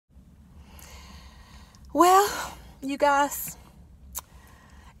Well, you guys,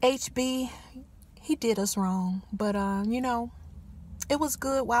 HB, he did us wrong, but it was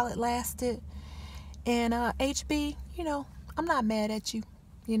good while it lasted. And HB, I'm not mad at you.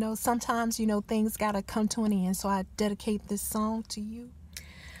 Sometimes things gotta come to an end, so I dedicate this song to you.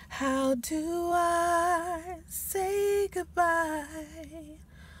 How do I say goodbye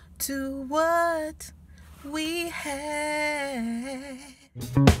to what we had?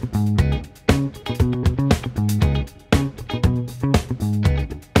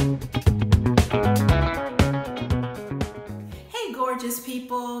 Hey gorgeous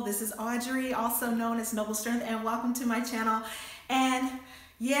people, this is Audrey, also known as Noble Strength, and welcome to my channel. And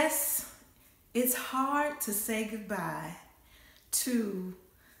yes, it's hard to say goodbye to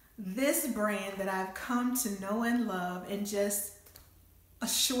this brand that I've come to know and love in just a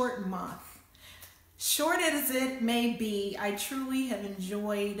short month. Short as it may be, I truly have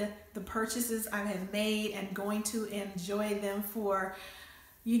enjoyed the purchases I have made and going to enjoy them for,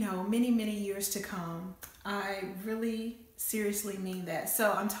 many years to come. I really seriously mean that.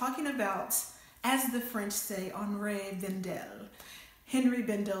 So I'm talking about, as the French say, Henri Bendel. Henri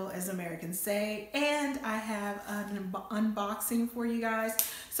Bendel, as Americans say, and I have an unboxing for you guys.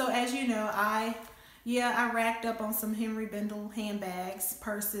 So as you know, I racked up on some Henri Bendel handbags,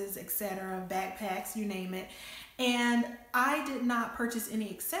 purses, etc., backpacks, you name it. And I did not purchase any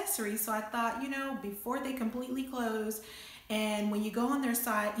accessories, so I thought, before they completely close, and when you go on their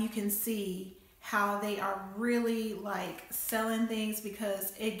site, you can see how they are really like selling things,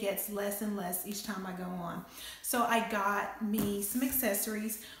 because it gets less and less each time I go on. So I got me some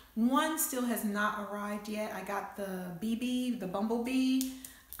accessories. One still has not arrived yet. I got the the Bumblebee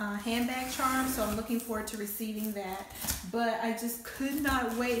handbag charm, so I'm looking forward to receiving that. But I just could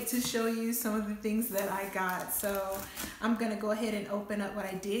not wait to show you some of the things that I got. So I'm gonna go ahead and open up what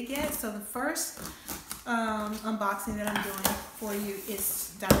I did get. So the first unboxing that I'm doing for you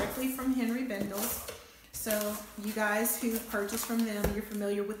is directly from Henri Bendel. So you guys who purchased from them, you're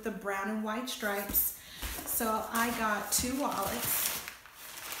familiar with the brown and white stripes. So I got 2 wallets,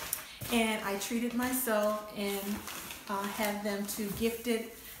 and I treated myself and had them to gift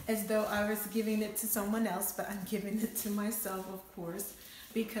it as though I was giving it to someone else, but I'm giving it to myself, of course,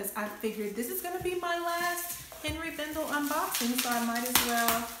 because I figured this is going to be my last Henri Bendel unboxing, so I might as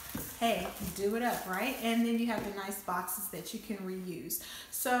well, hey, do it up, right? And then you have the nice boxes that you can reuse.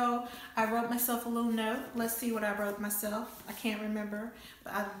 So I wrote myself a little note. Let's see what I wrote myself. I can't remember,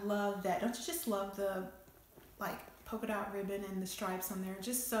 but I love that. Don't you just love the polka dot ribbon and the stripes on there?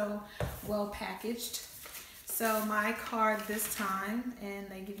 Just so well packaged. So my card this time, and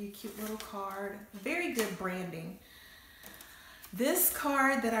they give you a cute little card, very good branding. This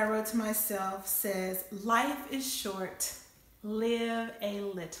card that I wrote to myself says, "Life is short, live a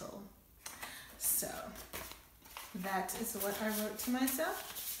little." So that is what I wrote to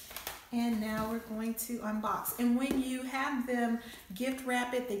myself. And now we're going to unbox. And when you have them gift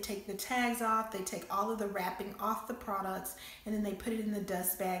wrap it, they take the tags off, they take all of the wrapping off the products, and then they put it in the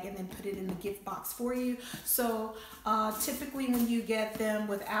dust bag and then put it in the gift box for you. So typically when you get them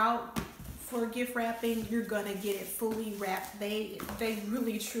without for gift wrapping, you're gonna get it fully wrapped. They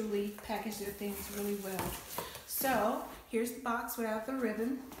really truly package their things really well. So here's the box without the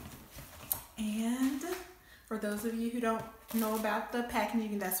ribbon. And for those of you who don't know about the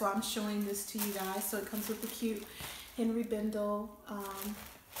packaging, that's why I'm showing this to you guys. So it comes with the cute Henri Bendel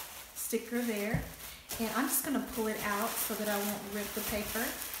sticker there. And I'm just gonna pull it out so that I won't rip the paper.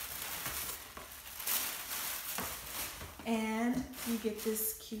 And you get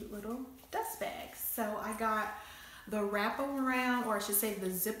this cute little dust bag. So I got the wraparound, or I should say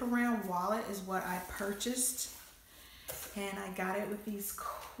the zip around wallet is what I purchased. And I got it with these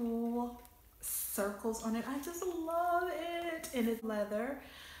cool circles on it. I just love it. And it's leather,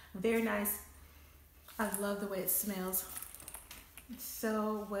 very nice. I love the way it smells. It's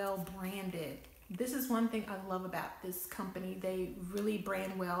so well branded. This is one thing I love about this company. They really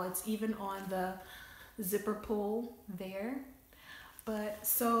brand well. It's even on the zipper pull there. But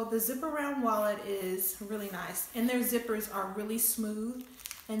so the zip around wallet is really nice, and their zippers are really smooth,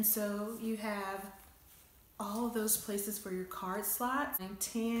 and so you have all of those places for your card slots.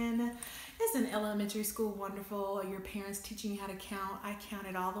 10 is an elementary school, wonderful. Your parents teaching you how to count. I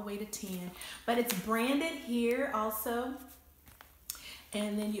counted all the way to 10, but it's branded here also.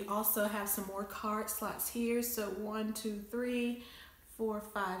 And then you also have some more card slots here. So 1, 2, 3, 4,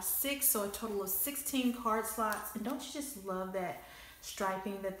 5, 6. So a total of 16 card slots. And don't you just love that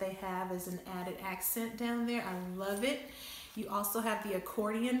striping that they have as an added accent down there? I love it. You also have the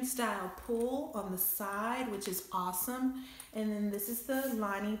accordion style pull on the side, which is awesome. And then this is the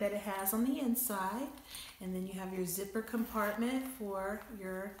lining that it has on the inside. And then you have your zipper compartment for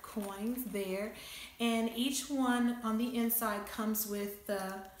your coins there. And each one on the inside comes with the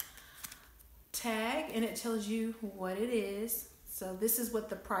tag, and it tells you what it is. So this is what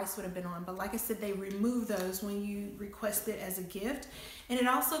the price would have been on, but like I said, they remove those when you request it as a gift. And it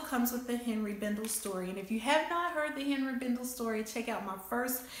also comes with the Henri Bendel story. And if you have not heard the Henri Bendel story, check out my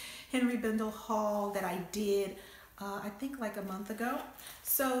first Henri Bendel haul that I did, I think like a month ago.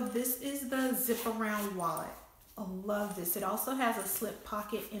 So this is the zip around wallet. I love this. It also has a slip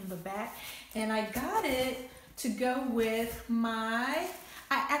pocket in the back, and I got it to go with my,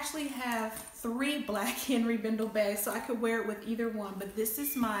 I actually have 3 black Henri Bendel bags, so I could wear it with either one, but this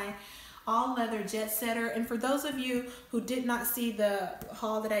is my all leather jet setter. And for those of you who did not see the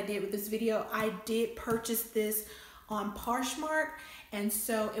haul that I did with this video, I did purchase this on Poshmark, and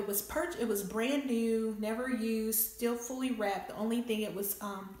so it was brand new, never used, still fully wrapped. The only thing, it was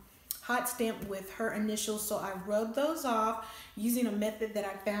hot stamped with her initials, so I rubbed those off using a method that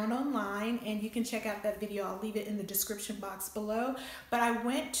I found online, and you can check out that video. I'll leave it in the description box below. But I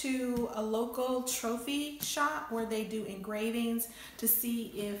went to a local trophy shop where they do engravings to see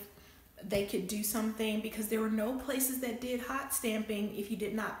if they could do something, because there were no places that did hot stamping if you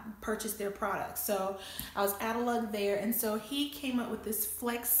did not purchase their products. So I was out of luck there, and so he came up with this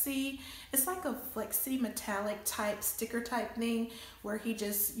flexi, it's like a flexi metallic type sticker type thing, where he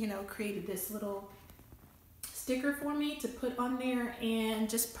just, you know, created this little sticker for me to put on there and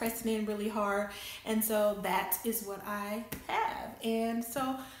just press it in really hard. And so that is what I have, and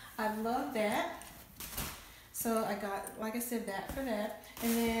so I love that. So I got, like I said, that for that.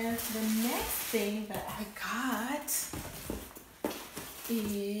 And then the next thing that I got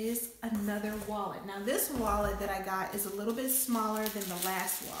is another wallet. Now this wallet that I got is a little bit smaller than the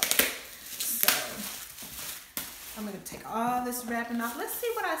last wallet. So I'm gonna take all this wrapping off. Let's see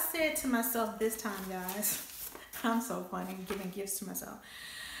what I said to myself this time, guys. I'm so funny giving gifts to myself.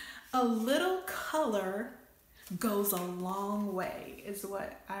 A little color goes a long way is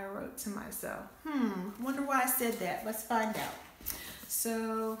what I wrote to myself. Wonder why I said that. Let's find out.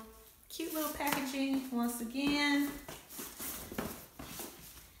 So cute little packaging once again,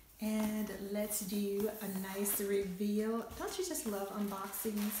 and let's do a nice reveal. Don't you just love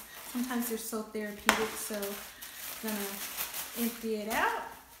unboxings? Sometimes they're so therapeutic. So I'm gonna empty it out.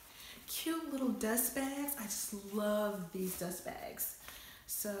 Cute little dust bags. I just love these dust bags.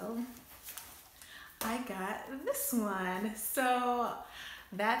 So I got this one. So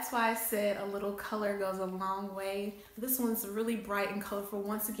that's why I said a little color goes a long way. This one's really bright and colorful.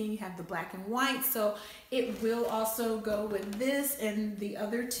 Once again, you have the black and white, so it will also go with this and the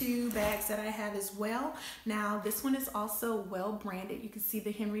other 2 bags that I have as well. Now this one is also well branded. You can see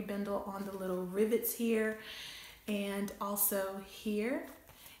the Henri Bendel on the little rivets here and also here.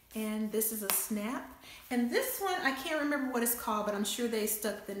 And this is a snap. And this one, I can't remember what it's called, but I'm sure they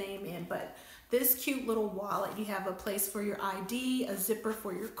stuck the name in. But this cute little wallet, you have a place for your ID, a zipper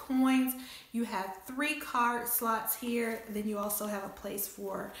for your coins. You have 3 card slots here. Then you also have a place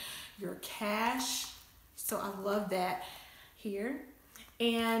for your cash. So I love that here.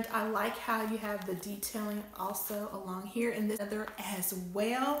 And I like how you have the detailing also along here and this other as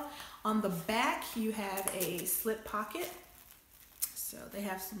well. On the back, you have a slip pocket. So they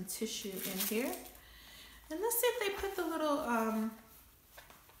have some tissue in here. And let's see if they put the little,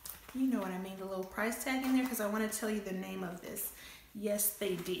 you know what I mean, the little price tag in there, because I want to tell you the name of this. Yes,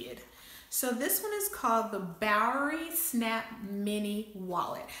 they did. So this one is called the Bowery Snap Mini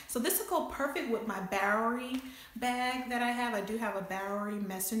Wallet. So this will go perfect with my Bowery bag that I have. I do have a Bowery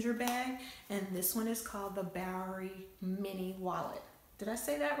messenger bag, and this one is called the Bowery Mini Wallet. Did I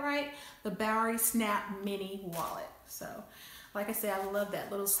say that right? The Bowery Snap Mini Wallet. So like I said, I love that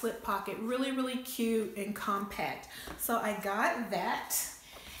little slip pocket. Really, really cute and compact. So I got that.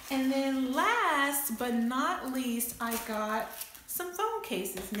 And then last but not least, I got some phone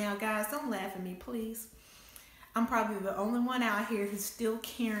cases. Now guys, don't laugh at me, please. I'm probably the only one out here who's still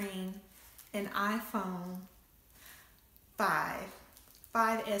carrying an iPhone 5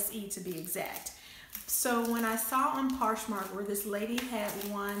 SE to be exact. So when I saw on Poshmark where this lady had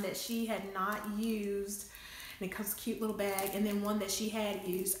one that she had not used, and it comes a cute little bag, and then one that she had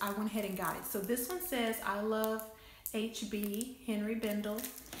used, I went ahead and got it. So this one says, I love HB, Henri Bendel.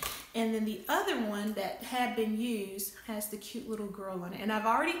 And then the other one that had been used has the cute little girl on it. And I've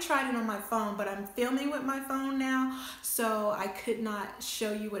already tried it on my phone, but I'm filming with my phone now, so I could not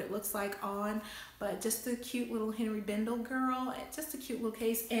show you what it looks like on. But just a cute little Henri Bendel girl, just a cute little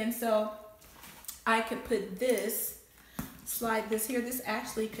case. And so I could put this slide this here. This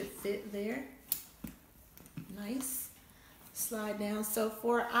actually could fit there. Nice. Slide down. So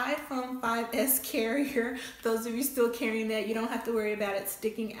for iPhone 5S carrier, those of you still carrying that, you don't have to worry about it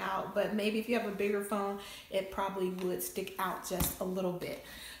sticking out, but maybe if you have a bigger phone, it probably would stick out just a little bit.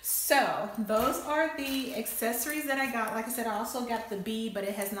 So those are the accessories that I got. Like I said, I also got the B, but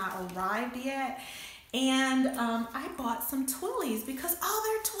it has not arrived yet. And I bought some Twillies because all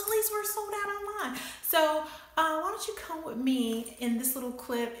their Twillies were sold out online. So why don't you come with me in this little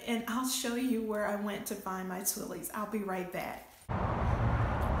clip and I'll show you where I went to find my Twillies. I'll be right back.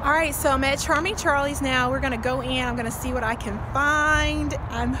 All right, so I'm at Charming Charlie's now. We're gonna go in, I'm gonna see what I can find.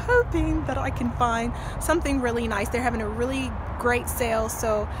 I'm hoping that I can find something really nice. They're having a really great sale,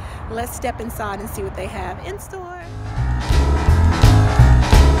 so let's step inside and see what they have in store.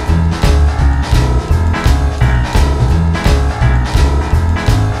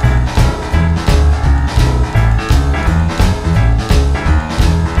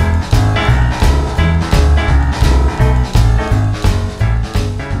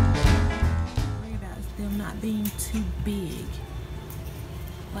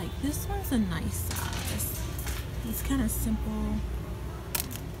 This one's a nice size. It's kind of simple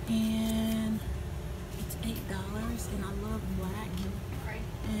and it's $8 and I love black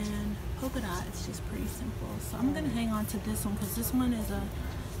and polka dot. It's just pretty simple. So I'm gonna hang on to this one because this one is a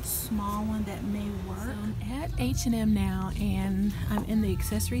small one that may work. So I'm at H&M now and I'm in the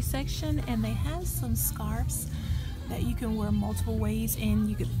accessory section and they have some scarves that you can wear multiple ways and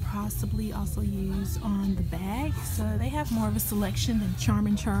you could possibly also use on the bag. So they have more of a selection than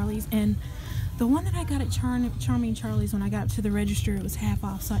Charming Charlie's, and the one that I got at Charming Charlie's, when I got to the register, it was half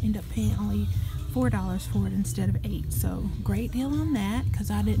off, so I ended up paying only $4 for it instead of $8. So great deal on that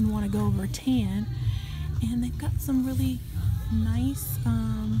because I didn't want to go over 10. And they've got some really nice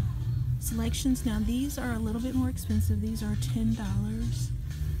selections. Now these are a little bit more expensive. These are $10.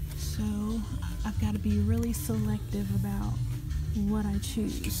 So I've got to be really selective about what I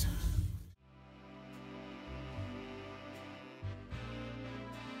choose.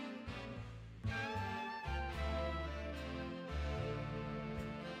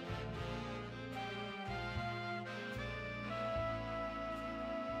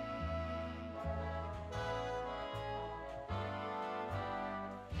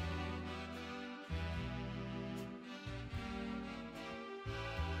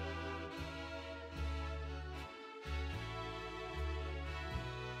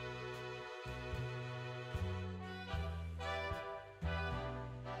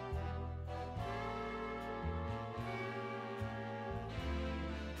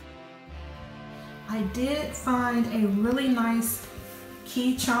 I did find a really nice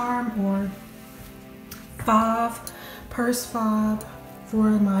key charm or fob, purse fob for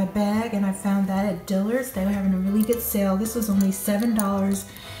my bag, and I found that at Dillard's. They were having a really good sale. This was only $7.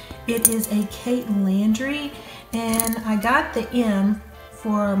 It is a Kate Landry, and I got the M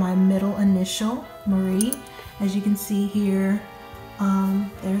for my middle initial, Marie. As you can see here,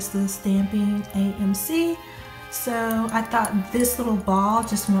 there's the stamping AMC. So I thought this little ball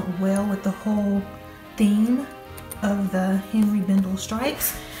just went well with the whole theme of the Henri Bendel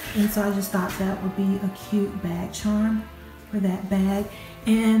stripes, and so I just thought that would be a cute bag charm for that bag.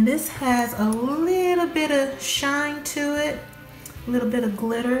 And this has a little bit of shine to it, a little bit of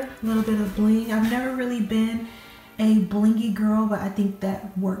glitter, a little bit of bling. I've never really been a blingy girl, but I think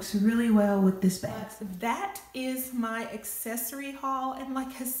that works really well with this bag. That is my accessory haul, and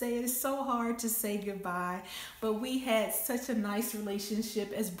like I say, it's so hard to say goodbye, but we had such a nice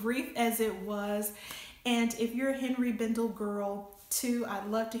relationship, as brief as it was. And if you're a Henri Bendel girl too, I'd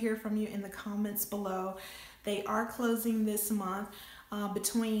love to hear from you in the comments below. They are closing this month.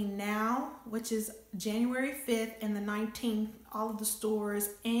 Between now, which is January 5th, and the 19th, all of the stores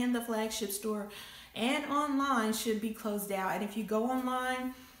and the flagship store and online should be closed out. And if you go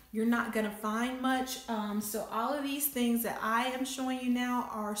online, you're not gonna find much. So all of these things that I am showing you now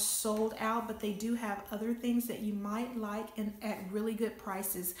are sold out, but they do have other things that you might like and at really good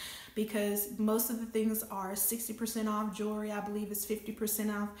prices, because most of the things are 60% off. Jewelry, I believe, is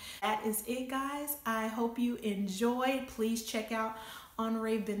 50% off. That is it, guys. I hope you enjoyed. Please check out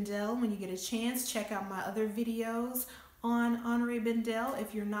Henri Bendel when you get a chance. Check out my other videos on Henri Bendel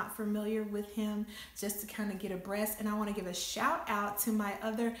if you're not familiar with him, just to kind of get abreast. And I want to give a shout out to my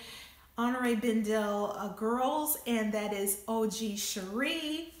other Henri Bendel girls, and that is OG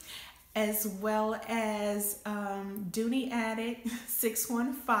Cherie, as well as Dooney Addict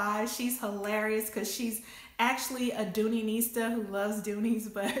 615. She's hilarious because she's actually a Doonionista who loves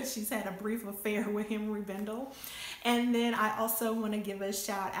Doonies, but she's had a brief affair with Henri Bendel. And then I also want to give a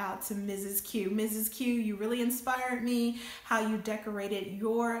shout out to Mrs. Q. Mrs. Q, you really inspired me how you decorated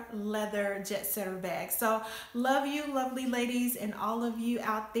your leather jet setter bag. So love you, lovely ladies, and all of you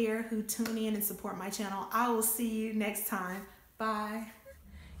out there who tune in and support my channel. I will see you next time. Bye.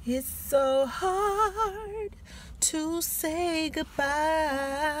 It's so hard to say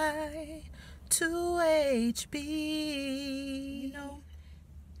goodbye to HB. You know,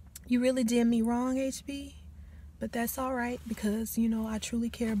 you really did me wrong, HB. But that's all right, because, you know, I truly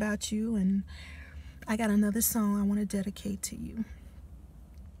care about you, and I got another song I want to dedicate to you.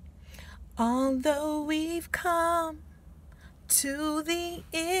 Although we've come to the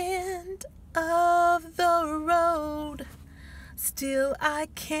end of the road, still I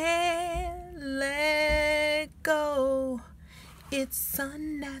can't let go. It's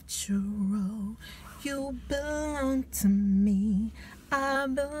unnatural. You belong to me, I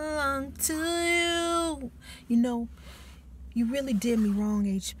belong to you. You know, you really did me wrong,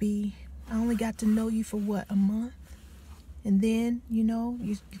 HB. I only got to know you for what, a month? And then, you know,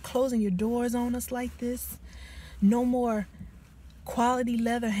 you're closing your doors on us like this. No more quality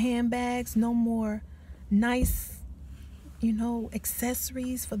leather handbags, no more nice, you know,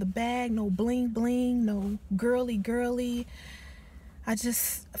 accessories for the bag, no bling bling, no girly girly. I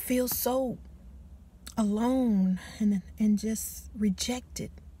just feel so alone and just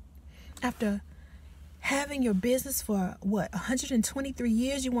rejected after having your business for what, 123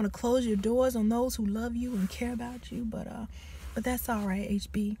 years. You want to close your doors on those who love you and care about you, but that's all right,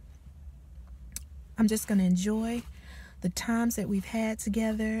 HB. I'm just gonna enjoy the times that we've had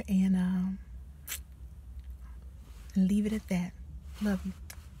together and leave it at that. Love you.